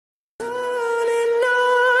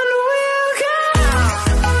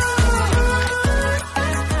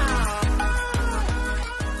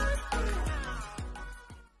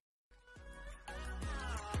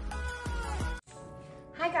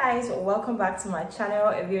welcome back to my channel.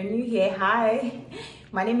 If you're new here, hi,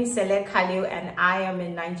 my name is Selek Khalil and I am a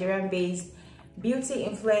Nigerian-based beauty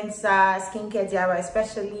influencer, skincare DIY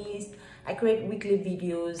specialist. I create weekly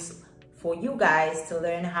videos for you guys to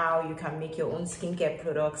learn how you can make your own skincare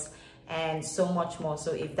products and so much more.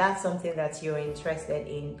 So if that's something that you're interested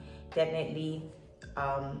in, definitely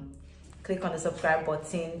click on the subscribe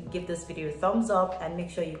button, give this video a thumbs up, and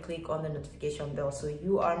make sure you click on the notification bell so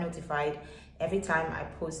you are notified every time I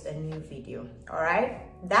post a new video. All right,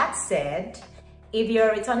 that said, if you're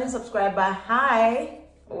a returning subscriber, hi,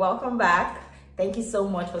 welcome back. Thank you so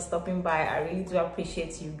much for stopping by. I really do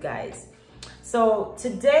appreciate you guys. So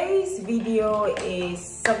today's video is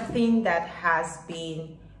something that has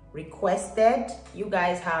been requested. You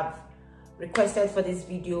guys have requested for this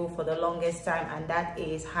video for the longest time, and that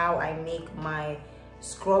is how I make my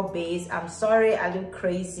scrub base. I'm sorry I look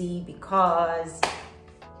crazy because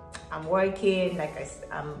I'm working, like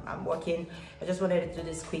I'm working. I just wanted to do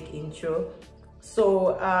this quick intro.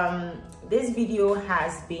 So this video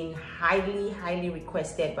has been highly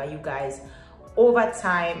requested by you guys over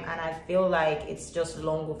time, and I feel like it's just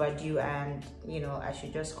long overdue, and you know, I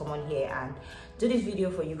should just come on here and do this video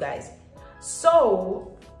for you guys.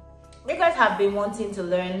 So you guys have been wanting to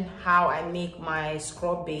learn how I make my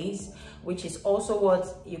scrub base, which is also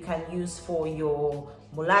what you can use for your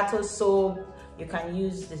mulatto soap. You can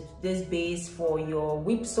use this base for your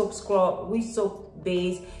whip soap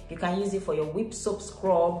base. You can use it for your whip soap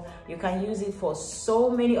scrub. You can use it for so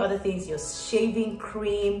many other things. Your shaving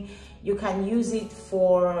cream. You can use it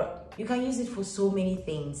for so many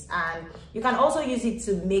things, and you can also use it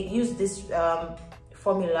to use this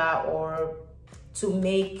formula or to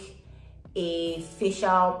make a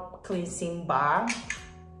facial cleansing bar.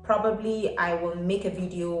 Probably I will make a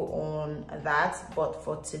video on that, but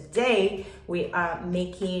for today we are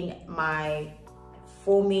making my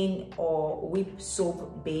foaming or whip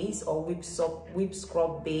soap base or whip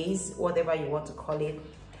scrub base, whatever you want to call it.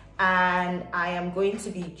 And I am going to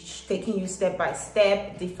be taking you step by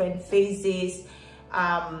step, different phases.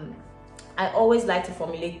 I always like to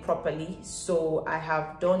formulate properly, so I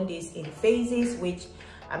have done this in phases, which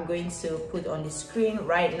I'm going to put on the screen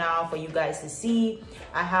right now for you guys to see.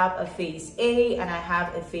 I have a phase A and I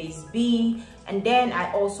have a phase B, and then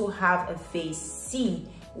I also have a phase C,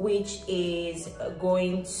 which is a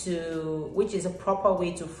proper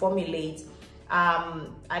way to formulate.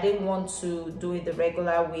 I didn't want to do it the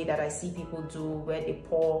regular way that I see people do, where they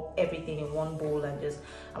pour everything in one bowl, and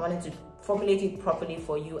I wanted to formulate it properly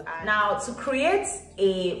for you. And now, to create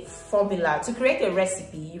a formula, to create a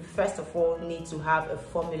recipe, you first of all need to have a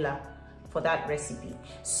formula for that recipe.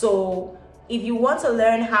 So if you want to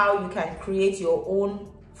learn how you can create your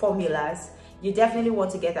own formulas, you definitely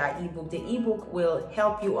want to get our ebook. The ebook will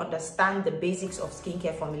help you understand the basics of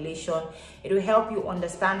skincare formulation. It will help you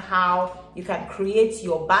understand how you can create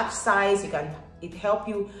your batch size. It help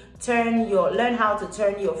you learn how to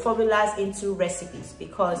turn your formulas into recipes,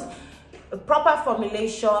 because a proper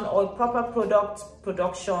formulation or a proper product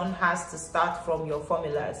production has to start from your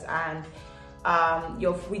formulas. And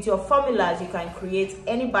with your formulas, you can create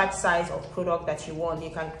any batch size of product that you want.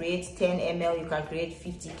 You can create 10 ml, you can create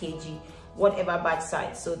 50 kg, whatever batch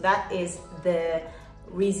size. So that is the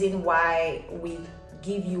reason why we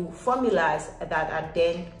give you formulas that are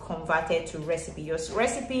then converted to recipe. Your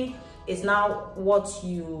recipe is now what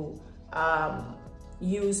you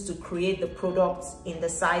use to create the products in the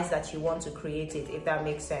size that you want to create it, if that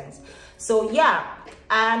makes sense. So yeah,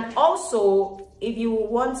 and also if you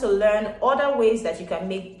want to learn other ways that you can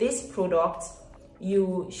make this product,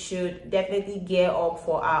 you should definitely gear up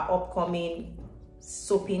for our upcoming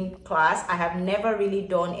soaping class. I have never really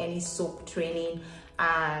done any soap training,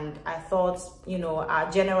 and I thought, you know, our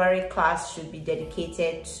January class should be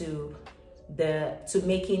dedicated to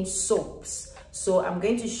making soaps. So I'm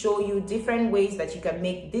going to show you different ways that you can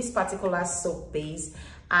make this particular soap base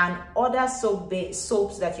and other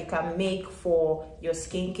soaps that you can make for your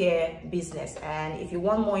skincare business. And if you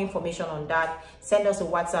want more information on that, send us a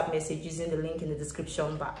WhatsApp message using the link in the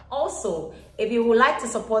description bar. Also, if you would like to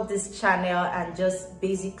support this channel and just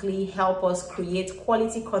basically help us create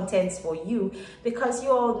quality content for you, because you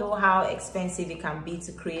all know how expensive it can be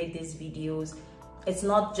to create these videos. It's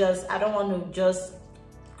not just, I don't want to just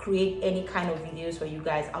create any kind of videos for you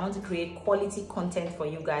guys. I want to create quality content for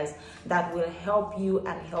you guys that will help you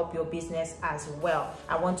and help your business as well.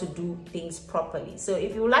 I want to do things properly. So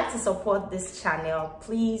if you would like to support this channel,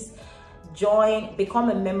 please become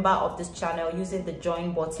a member of this channel using the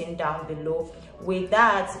join button down below. With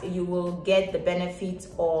that, you will get the benefit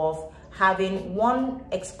of having one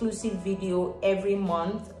exclusive video every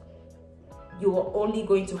month you're only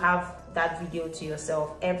going to have that video to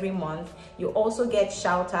yourself every month. You also get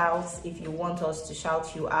shout outs if you want us to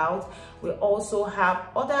shout you out. We also have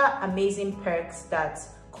other amazing perks that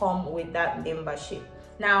come with that membership.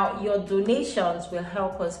 Now, your donations will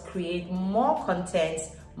help us create more content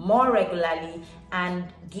more regularly and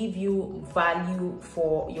give you value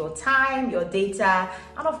for your time, your data,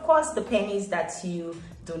 and of course the pennies that you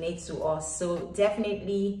donate to us. So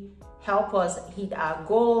definitely help us hit our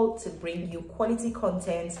goal to bring you quality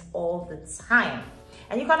content all the time.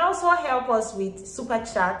 And you can also help us with super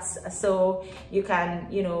chats. So you can,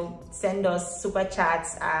 send us super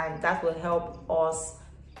chats, and that will help us,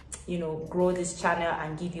 grow this channel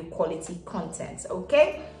and give you quality content.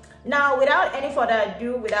 Okay. Now, without any further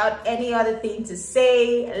ado, without any other thing to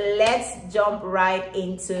say, let's jump right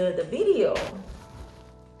into the video.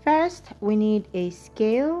 First, we need a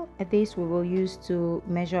scale. This we will use to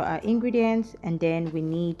measure our ingredients, and then we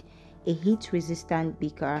need a heat-resistant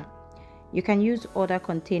beaker. You can use other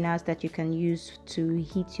containers that you can use to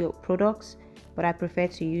heat your products, but I prefer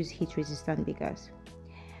to use heat-resistant beakers.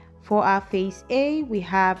 For our phase A, we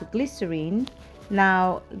have glycerin.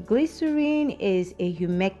 Now, glycerin is a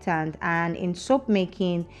humectant, and in soap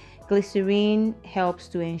making, glycerin helps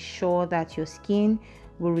to ensure that your skin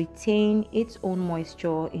will retain its own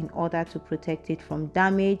moisture in order to protect it from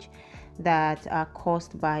damage that are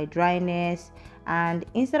caused by dryness. And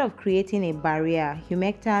instead of creating a barrier,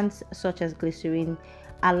 humectants such as glycerin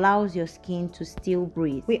allows your skin to still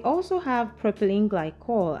breathe. We also have propylene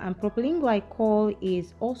glycol, and propylene glycol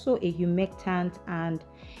is also a humectant and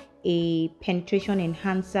a penetration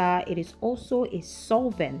enhancer. It is also a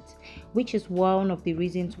solvent, which is one of the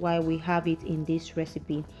reasons why we have it in this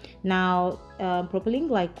recipe. Now, propylene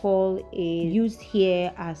glycol is used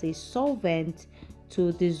here as a solvent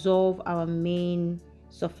to dissolve our main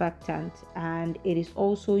surfactant, and it is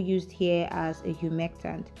also used here as a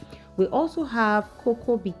humectant. We also have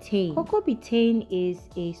cocoa betaine. Cocoa betaine is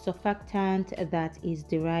a surfactant that is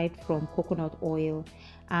derived from coconut oil,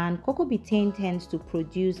 and cocoa betaine tends to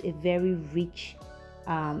produce a very rich,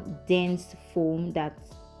 dense foam that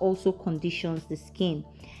also conditions the skin.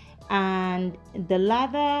 And the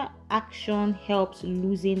lather action helps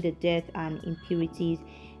loosen the dirt and impurities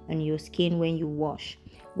on your skin when you wash.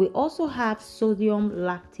 We also have sodium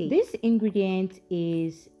lactate. This ingredient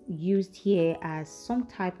is used here as some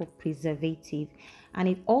type of preservative, and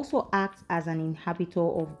it also acts as an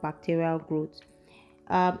inhibitor of bacterial growth.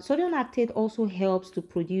 Sodium lactate also helps to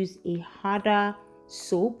produce a harder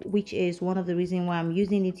soap, which is one of the reasons why I'm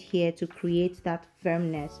using it here, to create that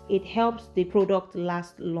firmness. It helps the product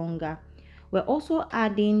last longer. We're also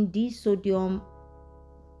adding disodium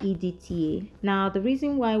EDTA. Now, the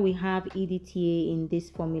reason why we have EDTA in this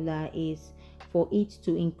formula is for it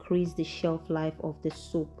to increase the shelf life of the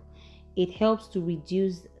soap. It helps to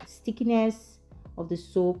reduce stickiness of the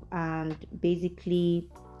soap and basically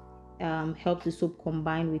helps the soap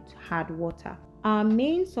combine with hard water. Our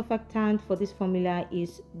main surfactant for this formula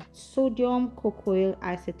is sodium cocoyl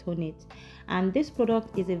isotonate, and this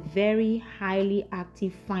product is a very highly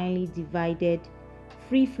active, finely divided,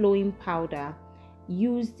 free-flowing powder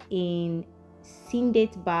used in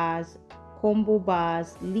Sindate bars, combo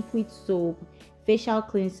bars, liquid soap, facial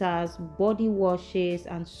cleansers, body washes,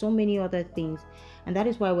 and so many other things, and that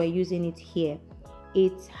is why we're using it here.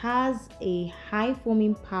 It has a high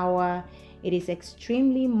foaming power. It is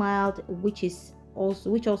extremely mild, which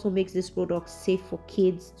also makes this product safe for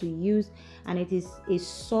kids to use, and it is a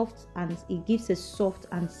soft, and it gives a soft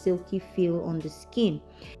and silky feel on the skin.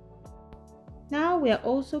 Now we are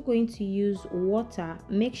also going to use water.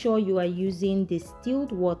 Make sure you are using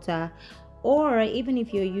distilled water, or even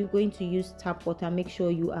if you're going to use tap water, make sure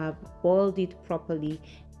you have boiled it properly.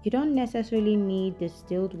 You don't necessarily need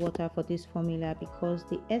distilled water for this formula because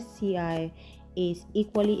the SCI is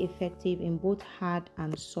equally effective in both hard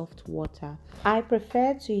and soft water. I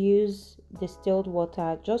prefer to use distilled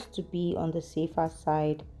water just to be on the safer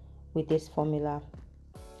side with this formula.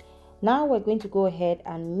 Now we're going to go ahead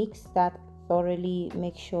and mix that thoroughly.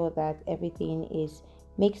 Make sure that everything is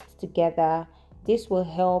mixed together. This will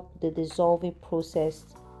help the dissolving process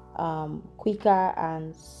quicker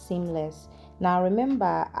and seamless. Now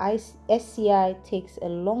remember, SCI takes a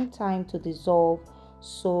long time to dissolve,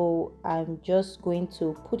 so I'm just going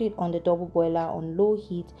to put it on the double boiler on low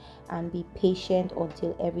heat and be patient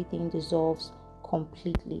until everything dissolves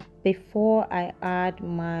completely before I add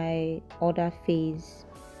my other phase.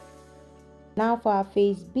 Now for our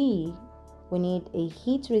phase B, we need a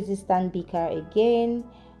heat resistant beaker again,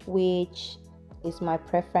 which is my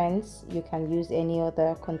preference. You can use any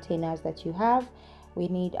other containers that you have. We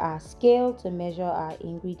need our scale to measure our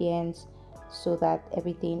ingredients, so that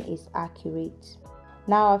everything is accurate.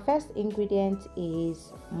 Now our first ingredient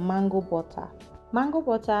is mango butter. Mango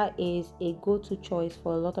butter is a go-to choice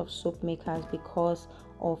for a lot of soap makers because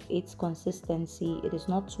of its consistency. It is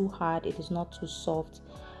not too hard, it is not too soft,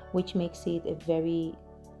 which makes it a very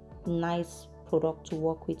nice product to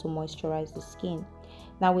work with to moisturize the skin.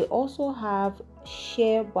 Now we also have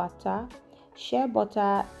shea butter. Shea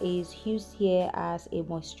butter is used here as a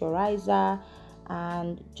moisturizer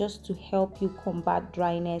and just to help you combat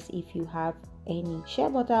dryness if you have any. Shea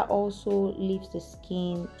butter also leaves the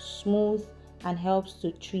skin smooth and helps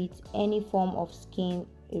to treat any form of skin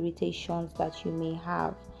irritations that you may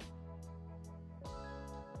have.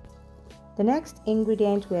 The next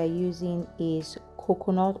ingredient we are using is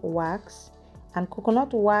coconut wax, and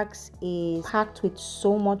coconut wax is packed with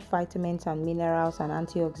so much vitamins and minerals and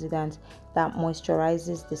antioxidants that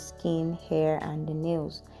moisturizes the skin, hair and the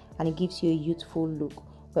nails, and it gives you a youthful look.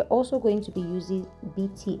 We're also going to be using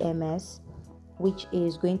BTMS, which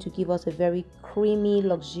is going to give us a very creamy,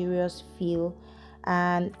 luxurious feel.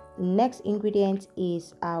 And next ingredient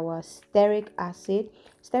is our stearic acid.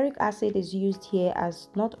 Stearic acid is used here as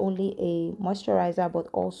not only a moisturizer but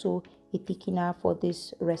also a thickener for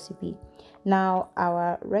this recipe. Now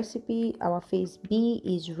our phase B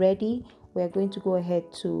is ready. We're going to go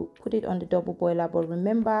ahead to put it on the double boiler, but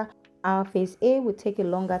remember our phase A will take a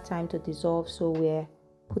longer time to dissolve, so we're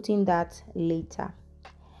putting that later.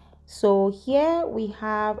 So here we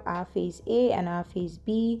have our phase A and our phase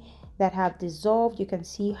B that have dissolved. You can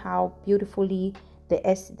see how beautifully the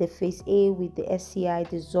phase A with the SCI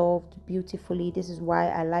dissolved beautifully. This is why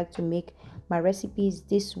I like to make my recipes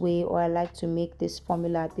this way, or I like to make this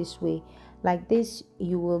formula this way. Like this,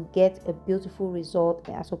 you will get a beautiful result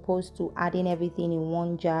as opposed to adding everything in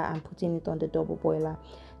one jar and putting it on the double boiler.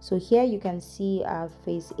 So here you can see our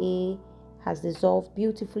phase A has dissolved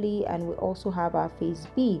beautifully, and we also have our phase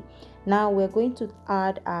B. Now we're going to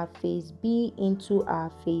add our phase B into our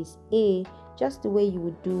phase A, just the way you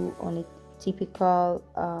would do on a typical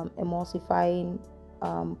emulsifying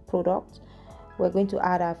product. We're going to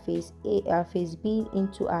add our phase B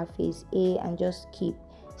into our phase A and just keep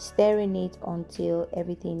stirring it until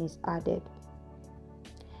everything is added.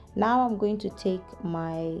 Now I'm going to take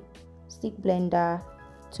my stick blender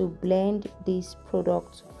to blend this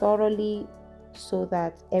product thoroughly so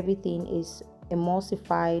that everything is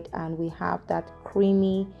emulsified and we have that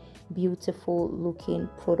creamy, beautiful looking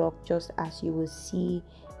product, just as you will see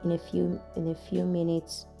in a few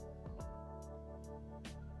minutes.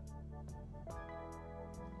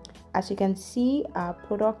 As you can see, our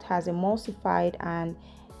product has emulsified and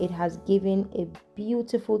it has given a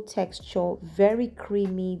beautiful texture, very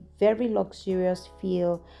creamy, very luxurious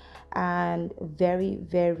feel, and very,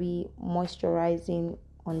 very moisturizing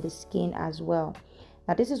on the skin as well.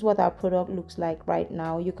 Now this is what our product looks like right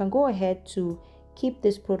now. You can go ahead to keep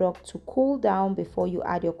this product to cool down before you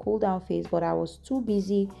add your cool down phase, but I was too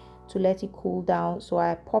busy to let it cool down, so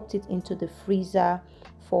I popped it into the freezer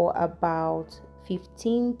for about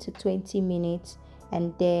 15 to 20 minutes,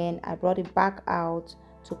 and then I brought it back out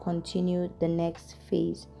to continue the next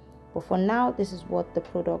phase. But for now, this is what the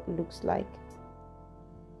product looks like.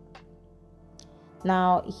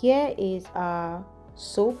 Now here is our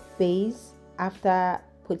soap base after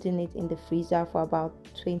putting it in the freezer for about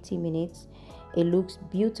 20 minutes. It looks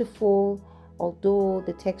beautiful. Although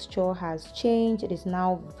the texture has changed, it is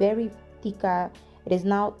now very thicker. It is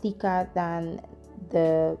now thicker than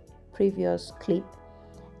the previous clip.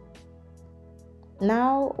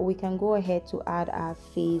 Now we can go ahead to add our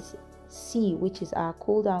phase C, which is our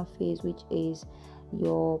cool down phase, which is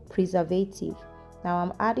your preservative. Now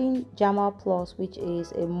I'm adding Jamal Plus, which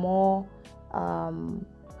is a more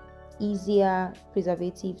easier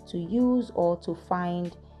preservative to use or to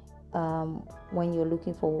find when you're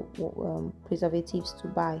looking for preservatives to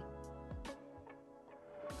buy.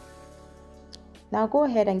 Now go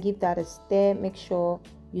ahead and give that a stir. Make sure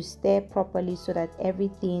you stir properly so that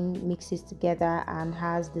everything mixes together and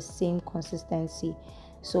has the same consistency.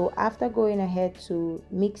 So after going ahead to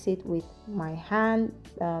mix it with my hand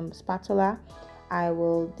spatula, I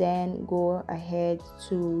will then go ahead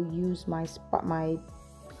to use my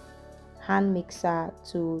hand mixer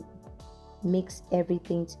to mix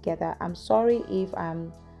everything together. I'm sorry if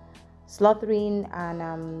I'm slothering and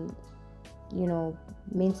I'm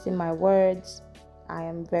mincing my words. I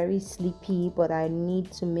am very sleepy, but I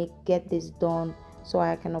need to get this done so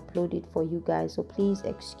I can upload it for you guys. So please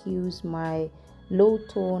excuse my low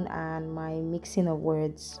tone and my mixing of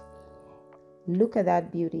words. Look at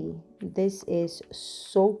that beauty. This is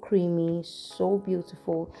so creamy, so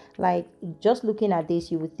beautiful. Like, just looking at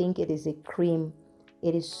this, you would think it is a cream,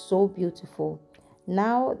 It is so beautiful.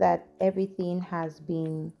 Now that everything has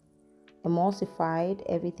been emulsified,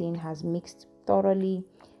 everything has mixed thoroughly,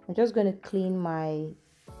 I'm just going to clean my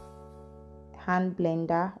hand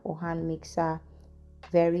blender or hand mixer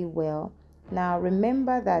very well. Now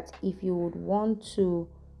remember that if you would want to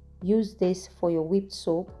use this for your whipped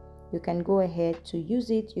soap, you can go ahead to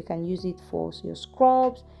use it. You can use it for your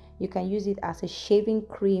scrubs, you can use it as a shaving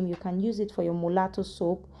cream, you can use it for your mulatto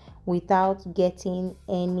soap without getting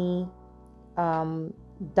any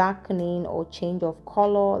darkening or change of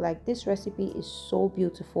color. Like, this recipe is so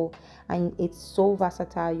beautiful and it's so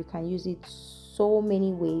versatile. You can use it so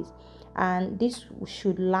many ways, and this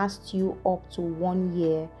should last you up to 1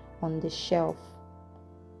 year on the shelf.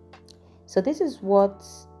 So this is what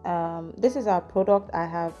this is our product. I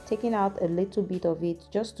have taken out a little bit of it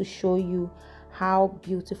just to show you how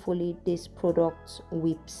beautifully this product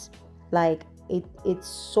whips. Like, it's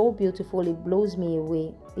so beautiful, it blows me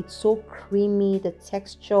away. It's so creamy, the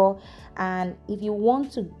texture. And if you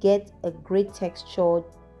want to get a great texture,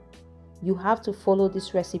 you have to follow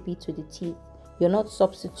this recipe to the teeth. You're not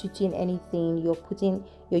substituting anything, you're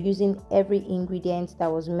using every ingredient that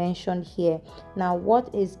was mentioned here. Now,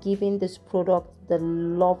 what is giving this product the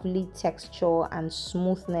lovely texture and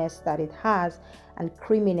smoothness that it has and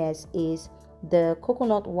creaminess is the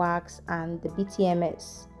coconut wax and the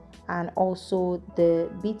BTMS, and also the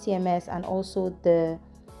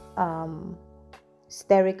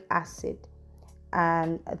stearic acid.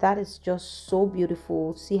 And that is just so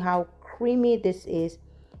beautiful. See how creamy this is.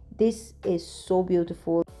 This is so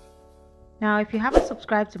beautiful. Now, if you haven't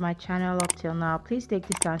subscribed to my channel up till now, please take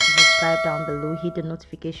this time to subscribe down below, hit the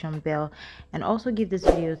notification bell, and also give this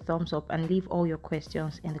video a thumbs up and leave all your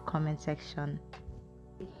questions in the comment section.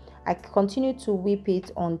 I continued to whip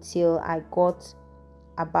it until I got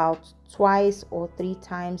about 2 or 3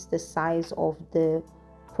 times the size of the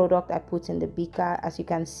product I put in the beaker. As you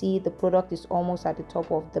can see, the product is almost at the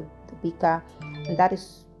top of the beaker, and that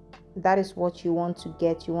is what you want to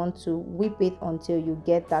get. You want to whip it until you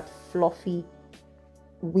get that fluffy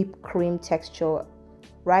whipped cream texture.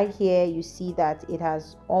 Right here you see that it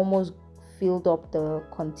has almost filled up the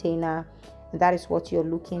container, and that is what you're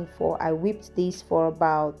looking for. I whipped this for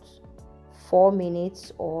about 4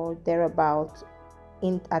 minutes or thereabout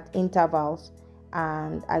at intervals,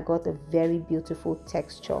 and I got a very beautiful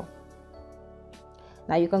texture.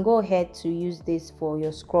 Now you can go ahead to use this for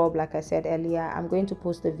your scrub. Like I said earlier, I'm going to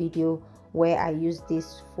post a video where I use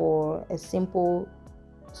this for a simple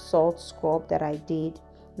salt scrub that I did.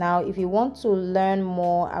 Now, if you want to learn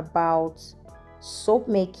more about soap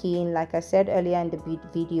making, like I said earlier in the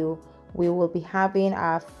video, we will be having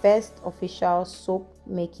our first official soap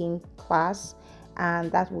making class,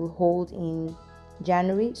 and that will hold in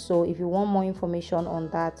January. So if you want more information on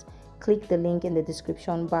that, click the link in the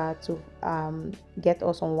description bar to get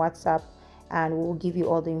us on WhatsApp, and we'll give you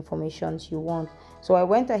all the information you want. So I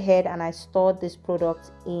went ahead and I stored this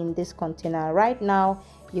product in this container. Right now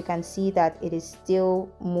you can see that it is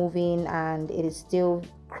still moving and it is still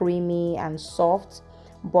creamy and soft,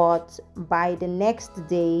 but by the next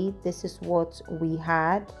day, this is what we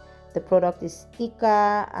had. The product is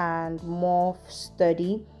thicker and more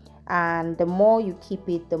sturdy, and the more you keep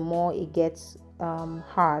it, the more it gets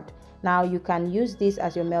hard. Now you can use this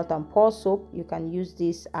as your melt and pour soap, you can use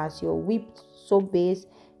this as your whipped soap base,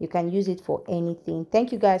 you can use it for anything.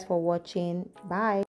 Thank you guys for watching. Bye.